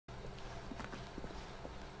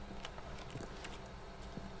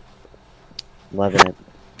Loving it.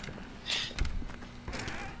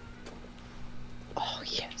 Oh,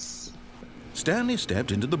 yes. Stanley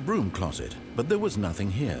stepped into the broom closet, but there was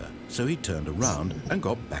nothing here, so he turned around and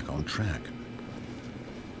got back on track.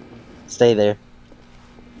 Stay there.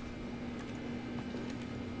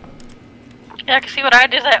 Yeah, cause see what I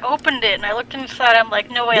did is I opened it and I looked inside. I'm like,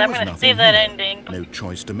 no way, I'm gonna save that ending. No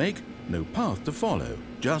choice to make, no path to follow,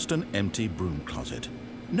 just an empty broom closet.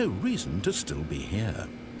 No reason to still be here.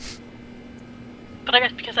 But I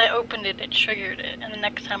guess because I opened it, it triggered it, and the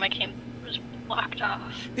next time I came, it was blocked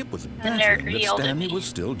off. It was baffling that Stanley was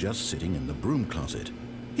still just sitting in the broom closet.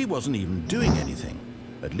 He wasn't even doing anything.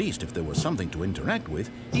 At least if there was something to interact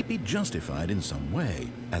with, he'd be justified in some way.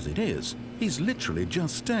 As it is, he's literally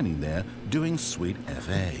just standing there doing sweet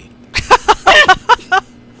FA.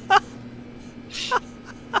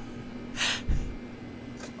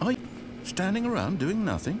 Are you standing around doing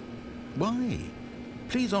nothing? Why?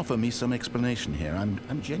 Please offer me some explanation here.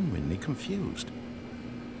 I'm genuinely confused.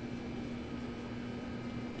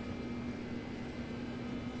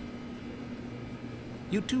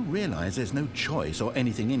 You do realize there's no choice or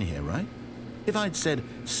anything in here, right? If I'd said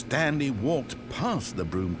Stanley walked past the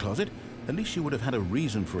broom closet, at least you would have had a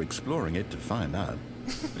reason for exploring it to find out.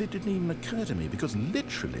 But it didn't even occur to me because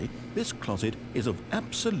literally this closet is of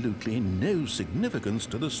absolutely no significance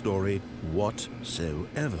to the story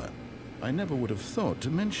whatsoever. I never would have thought to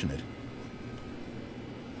mention it.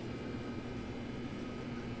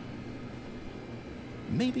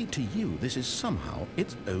 Maybe to you this is somehow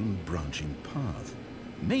its own branching path.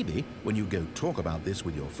 Maybe when you go talk about this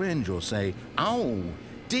with your friends, you'll say, "Oh,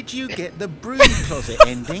 did you get the broom closet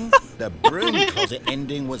ending? The broom closet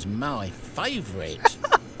ending was my favourite."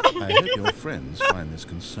 I hope your friends find this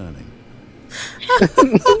concerning.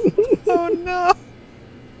 Oh no!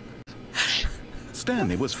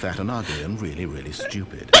 Stanley was fat and ugly and really, really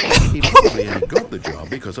stupid. He probably only got the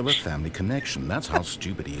job because of a family connection. That's how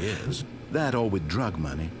stupid he is. That or with drug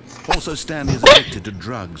money. Also, Stanley is addicted to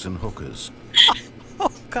drugs and hookers.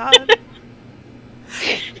 Oh God!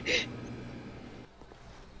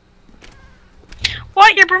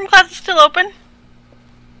 What? Your broom closet's still open?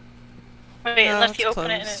 Wait, No, unless you it's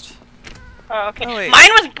open it. closed. Oh, okay. Oh, wait. Mine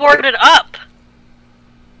was boarded up.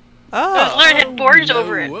 Oh. Those literally had boards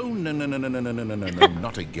over it. Oh, no,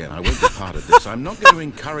 not again. I won't be part of this. I'm not going to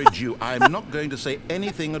encourage you. I'm not going to say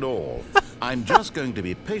anything at all. I'm just going to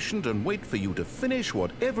be patient and wait for you to finish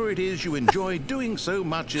whatever it is you enjoy doing so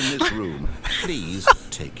much in this room. Please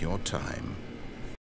take your time.